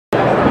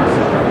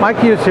Mike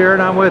Hughes here,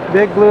 and I'm with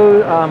Big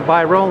Blue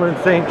by Roland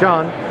St.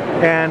 John.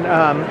 And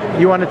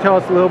you want to tell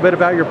us a little bit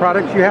about your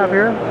products you have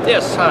here?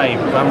 Yes, hi,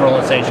 I'm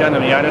Roland St. John,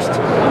 I'm the artist.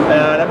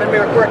 And I've been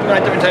working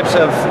on different types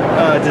of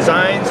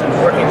designs and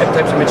working different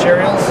types of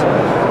materials,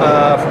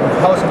 from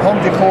house and home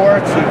decor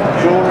to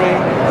jewelry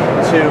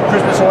to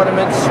Christmas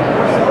ornaments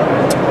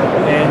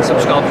and some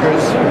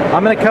sculptures.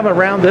 I'm going to come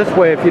around this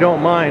way if you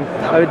don't mind,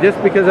 just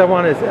because I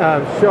want to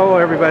show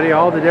everybody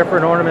all the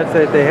different ornaments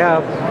that they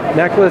have.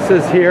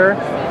 Necklaces here,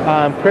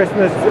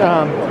 Christmas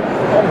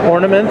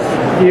ornaments.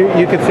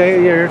 You could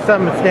say there's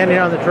some standing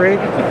on the tree.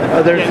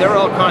 Yeah, they're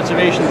all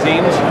conservation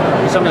themed.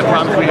 Some of the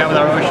problems we have with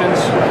our oceans,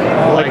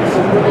 like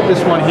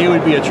this one here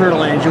would be a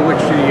turtle angel, which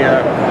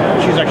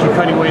she's actually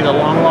cutting away the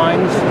long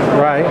lines.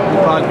 Right.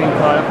 The cod being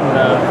caught up in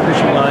the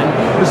fishing line.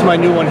 This is my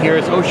new one here.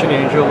 It's Ocean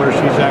Angel, where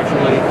she's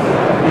actually,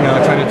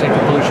 trying to take the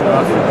pollution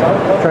off.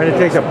 Trying to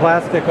take the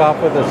plastic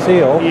off with a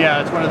seal.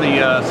 Yeah, it's one of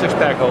the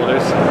six-pack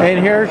holders. And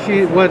here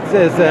she, what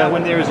is that?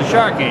 When there is a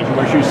shark angel,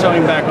 where she's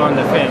sewing back on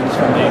the fins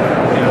from the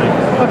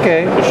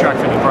shark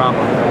finning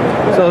problem.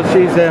 So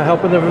she's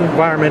helping the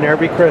environment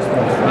every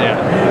Christmas. Yeah.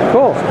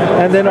 Cool.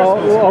 And then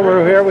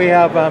over here we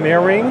have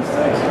earrings.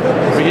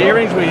 For the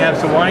earrings, we have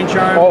some wine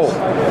charms. Oh,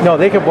 no,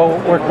 they could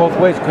work both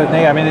ways, couldn't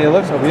they? I mean, they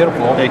look so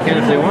beautiful. They can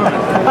if they want.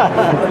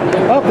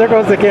 Oh, there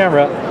goes the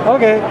camera.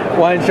 Okay,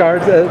 wine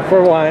shards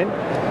for wine.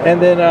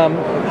 And then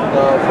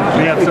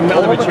we have some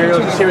other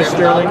materials. This here is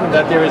sterling,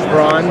 that there is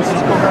bronze.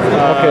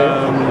 Okay.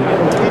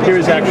 Here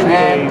is actually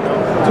I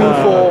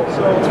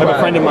have a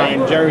friend of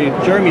mine,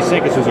 Jeremy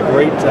Sinkis, who's a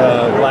great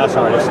glass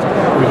artist.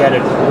 We had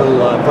a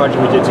little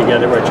project we did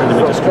together where I turned them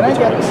into scuba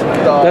tanks.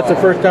 That's the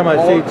first time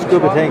I've seen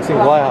scuba tanks in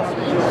glass.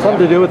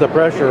 Something to do with the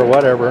pressure or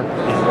whatever.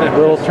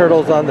 Little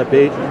turtles on the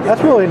beach.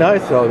 That's really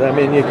nice though. I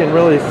mean, you can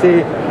really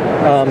see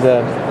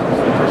the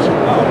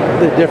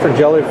different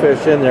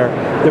jellyfish in there.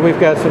 Then we've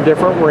got some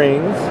different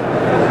rings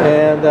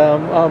and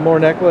more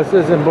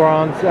necklaces and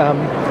bronze.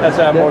 That's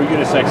a more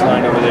unisex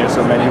line over there,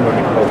 so many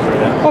women can go through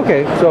that.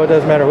 Okay, so it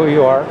doesn't matter who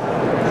you are,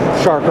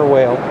 shark or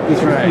whale, you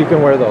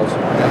can wear those.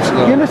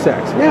 Absolutely.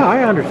 Unisex, yeah,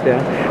 I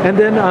understand. And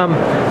then,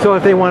 so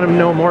if they want to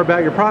know more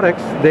about your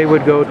products, they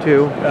would go to?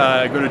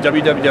 Go to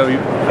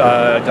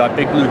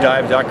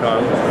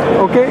www.bigbluedive.com.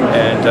 Okay.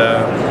 And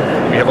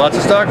we have lots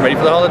of stock ready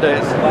for the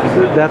holidays.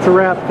 That's a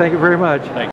wrap. Thank you very much. Thanks.